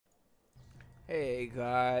Hey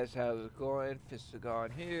guys, how's it going? Fistagon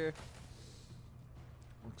here.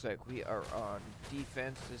 Looks like we are on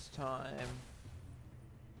defense this time.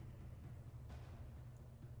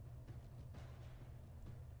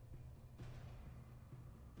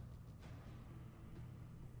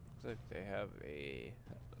 Looks like they have a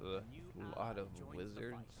lot of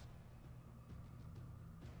wizards.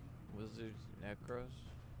 Wizards, necros.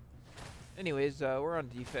 Anyways, we're on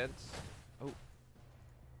defense. Oh.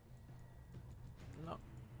 No.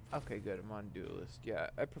 Okay, good. I'm on duelist.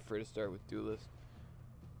 Yeah, I prefer to start with duelist.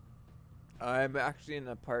 I'm actually in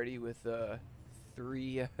a party with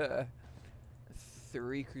three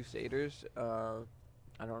crusaders. I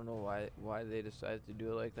don't know why they decided to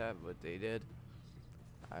do it like that, but they did.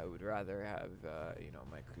 I would rather have you know,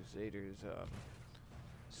 my crusaders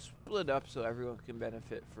split up so everyone can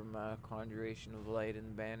benefit from conjuration of light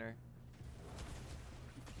and banner.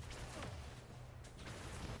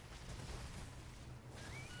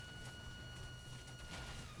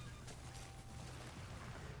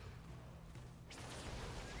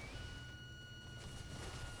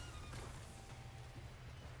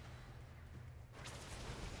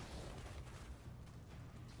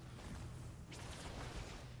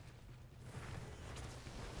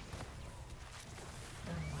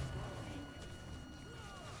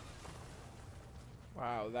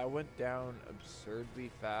 Wow, that went down absurdly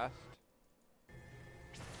fast.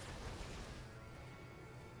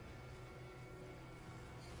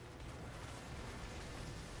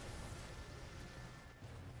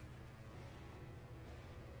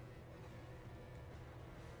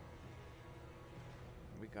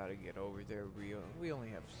 We gotta get over there. We only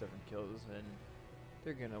have 7 kills, and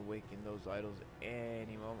they're gonna awaken those idols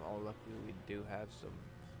any moment. Oh, luckily we do have some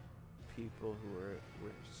people who are.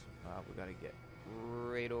 We gotta get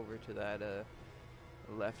right over to that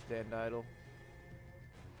left hand idol.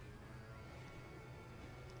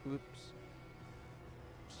 Oops.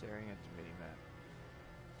 Staring at the mini map.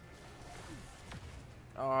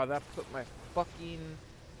 Oh, that put my fucking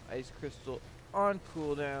ice crystal on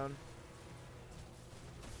cooldown.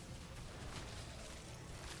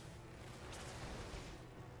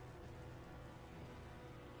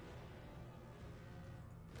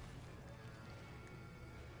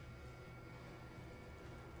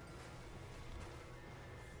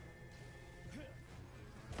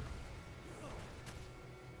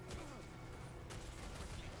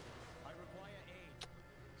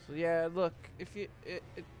 So yeah, look, if you it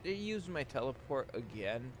used my teleport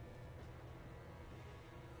again,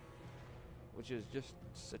 which is just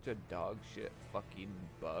such a dog shit fucking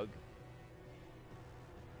bug.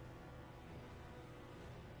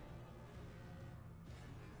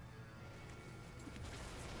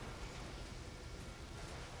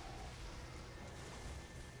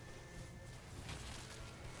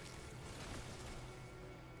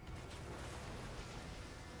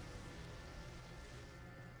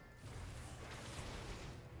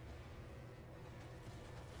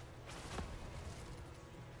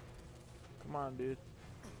 Come on, dude.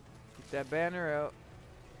 Get that banner out.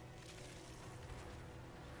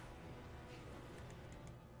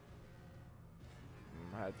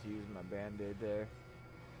 I had to use my band-aid there.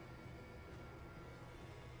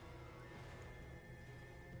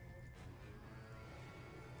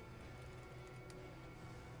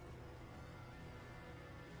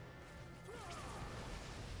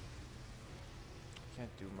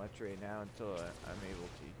 Can't do much right now until I'm able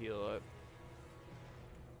to heal up.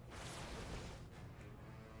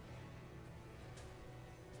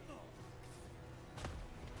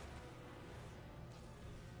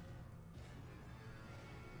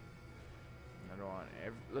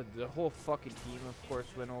 The whole fucking team, of course,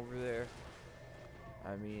 went over there.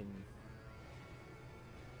 I mean,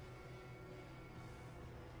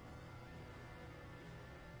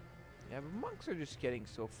 yeah, but monks are just getting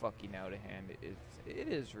so fucking out of hand. It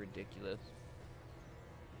is ridiculous.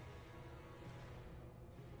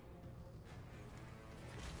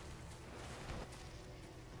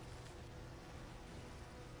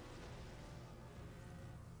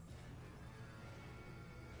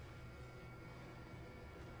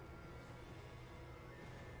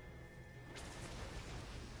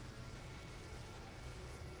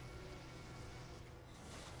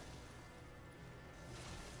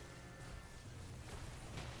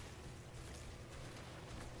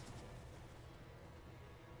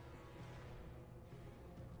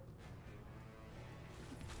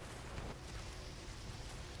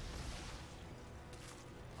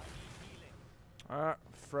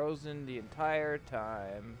 Frozen the entire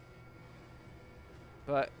time.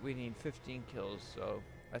 But we need 15 kills, so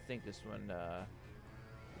I think this one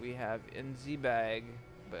we have in the bag.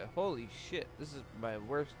 but holy shit, this is my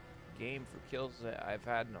worst game for kills that I've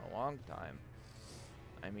had in a long time.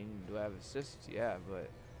 I mean, do I have assists? Yeah, but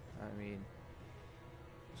I mean,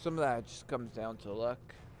 some of that just comes down to luck.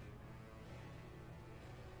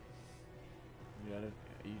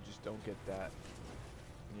 You just don't get that,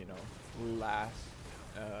 you know, last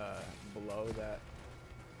blow that,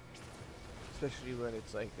 especially when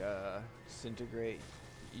it's like disintegrate.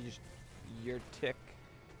 Your tick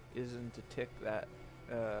isn't a tick that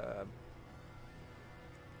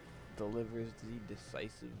delivers the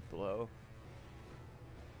decisive blow.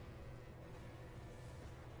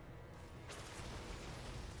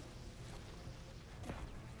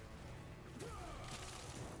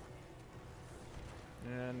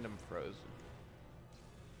 And I'm frozen.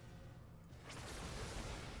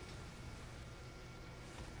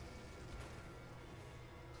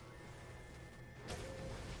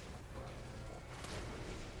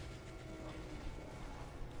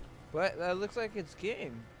 But that looks like it's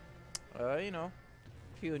game. You know,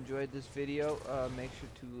 if you enjoyed this video, make sure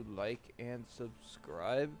to like and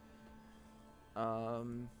subscribe. I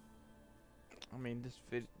mean,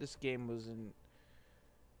 this game wasn't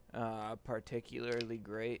particularly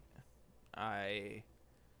great. I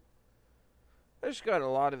just got a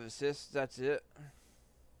lot of assists. That's it.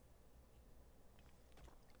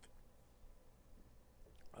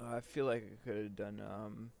 I feel like I could have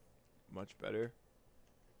done much better.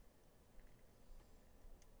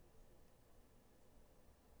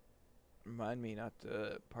 Remind me not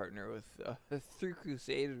to partner with 3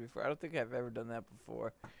 Crusaders before. I don't think I've ever done that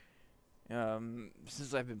before.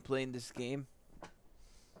 Since I've been playing this game.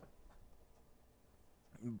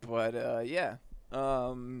 But yeah.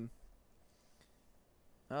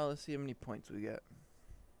 Let's see how many points we get.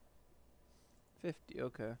 50.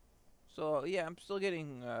 Okay. So yeah, I'm still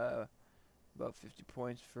getting about 50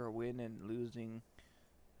 points for a win and losing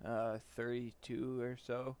 32 or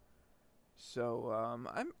so. So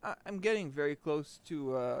I'm getting very close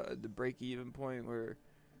to the break-even point or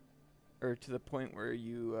to the point where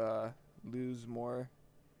you lose more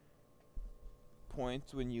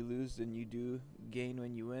points when you lose than you do gain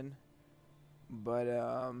when you win. But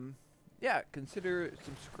yeah, consider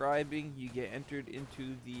subscribing. You get entered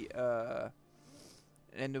into the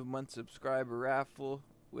end of month subscriber raffle,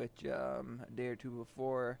 which a day or two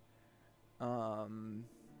before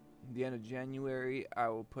the end of January, I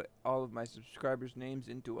will put all of my subscribers' names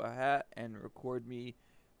into a hat and record me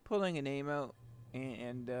pulling a name out,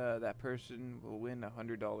 and that person will win a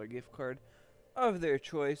 $100 gift card of their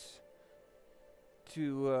choice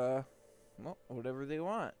to well, whatever they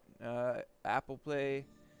want. Apple Play,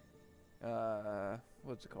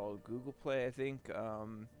 what's it called? Google Play, I think.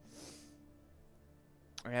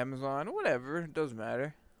 Amazon, whatever, it doesn't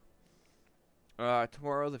matter.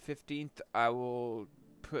 Tomorrow the 15th, I will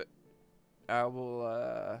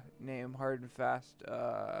name hard and fast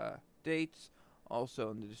dates.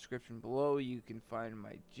 Also in the description below, you can find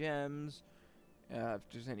my gems. If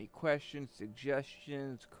there's any questions,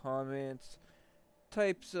 suggestions, comments,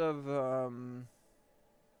 types of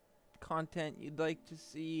content you'd like to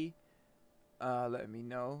see, let me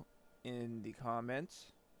know in the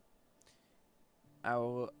comments. I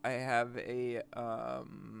have a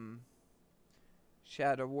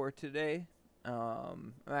Shadow War today.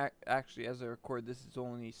 Actually, as I record this, it's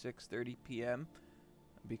only 6:30 p.m.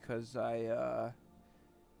 because I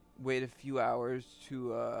wait a few hours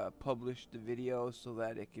to publish the video so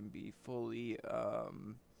that it can be fully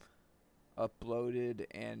uploaded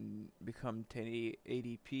and become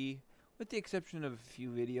 1080p, with the exception of a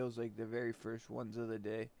few videos like the very first ones of the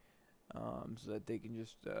day, so that they can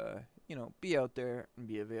just you know, be out there and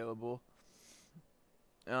be available.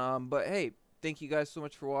 But hey, thank you guys so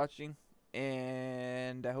much for watching,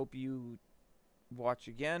 and I hope you watch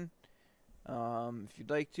again. If you'd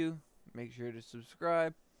like to, make sure to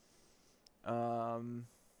subscribe. I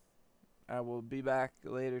will be back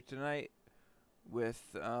later tonight with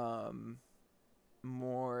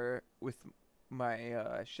more with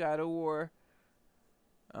my Shadow War.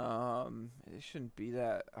 It shouldn't be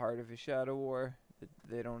that hard of a Shadow War.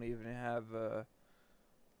 They don't even have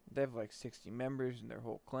they have like 60 members in their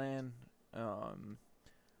whole clan.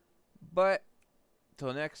 But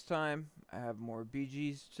till next time, I have more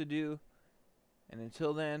BGs to do, and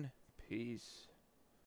until then, peace.